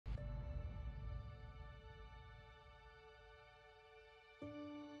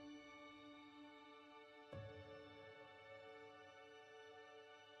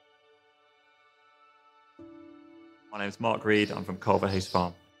My name's Mark Reed. I'm from Culverhayes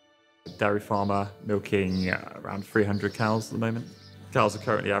farm. Dairy farmer milking around 300 cows at the moment. Cows are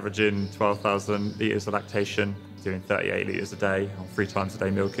currently averaging 12,000 litres of lactation, doing 38 litres a day on 3 times a day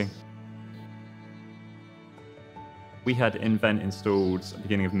milking. We had Invent installed at the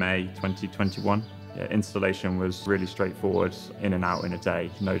beginning of May 2021. Installation was really straightforward, in and out in a day,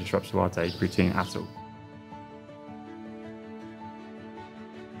 no disruption to our day routine at all.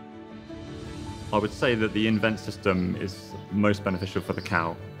 I would say that the Invent system is most beneficial for the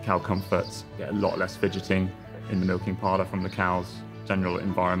cow. Cow comfort, get a lot less fidgeting in the milking parlour from the cows. General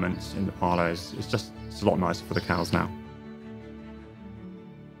environment in the parlour is just a lot nicer for the cows now.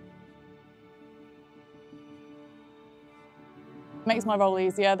 Makes my role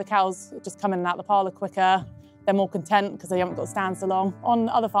easier. The cows just come in and out the parlour quicker. They're more content because they haven't got to stand so long. On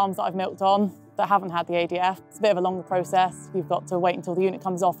other farms that I've milked on that haven't had the ADF, it's a bit of a longer process. You've got to wait until the unit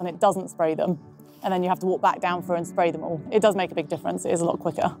comes off and it doesn't spray them. And then you have to walk back down through and spray them all. It does make a big difference. It is a lot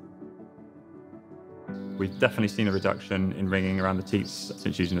quicker. We've definitely seen a reduction in ringing around the teats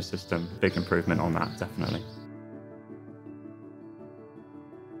since using the system. Big improvement on that, definitely.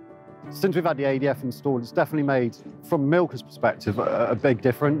 Since we've had the ADF installed, it's definitely made, from a milker's perspective, a big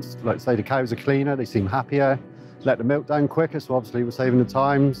difference. Like say, the cows are cleaner, they seem happier, let the milk down quicker, so obviously we're saving the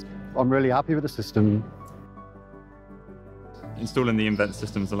times. I'm really happy with the system. Installing the Invent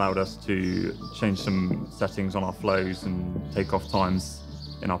systems allowed us to change some settings on our flows and take off times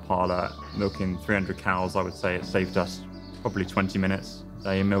in our parlour. Milking 300 cows, I would say it saved us probably 20 minutes a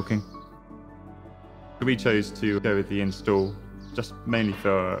day in milking. We chose to go with the install just mainly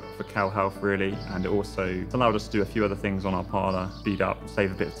for cow health really, and it also allowed us to do a few other things on our parlour, speed up,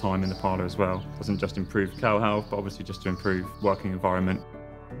 save a bit of time in the parlour as well. It doesn't just improve cow health, but obviously just to improve working environment.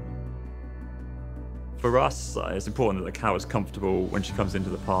 For us, it's important that the cow is comfortable when she comes into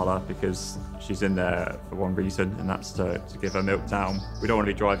the parlour because she's in there for one reason, and that's to give her milk down. We don't want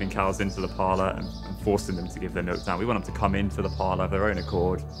to be driving cows into the parlour and forcing them to give their milk down. We want them to come into the parlour of their own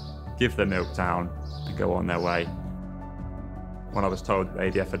accord, give their milk down and go on their way. When I was told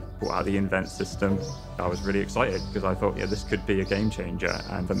that ADF had brought out the Invent system, I was really excited because I thought, yeah, this could be a game changer.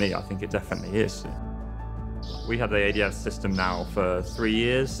 And for me, I think it definitely is. We have the ADF system now for 3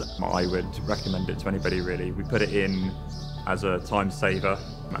 years. I would recommend it to anybody really. We put it in as a time saver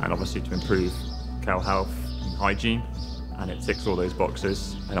and obviously to improve cow health and hygiene. And it ticks all those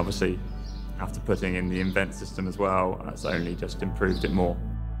boxes. And obviously, after putting in the Invent system as well, that's only just improved it more.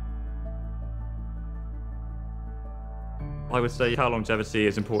 I would say cow longevity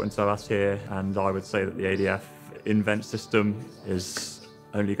is important to us here, and I would say that the ADF Invent system is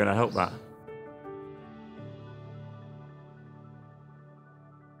only going to help that.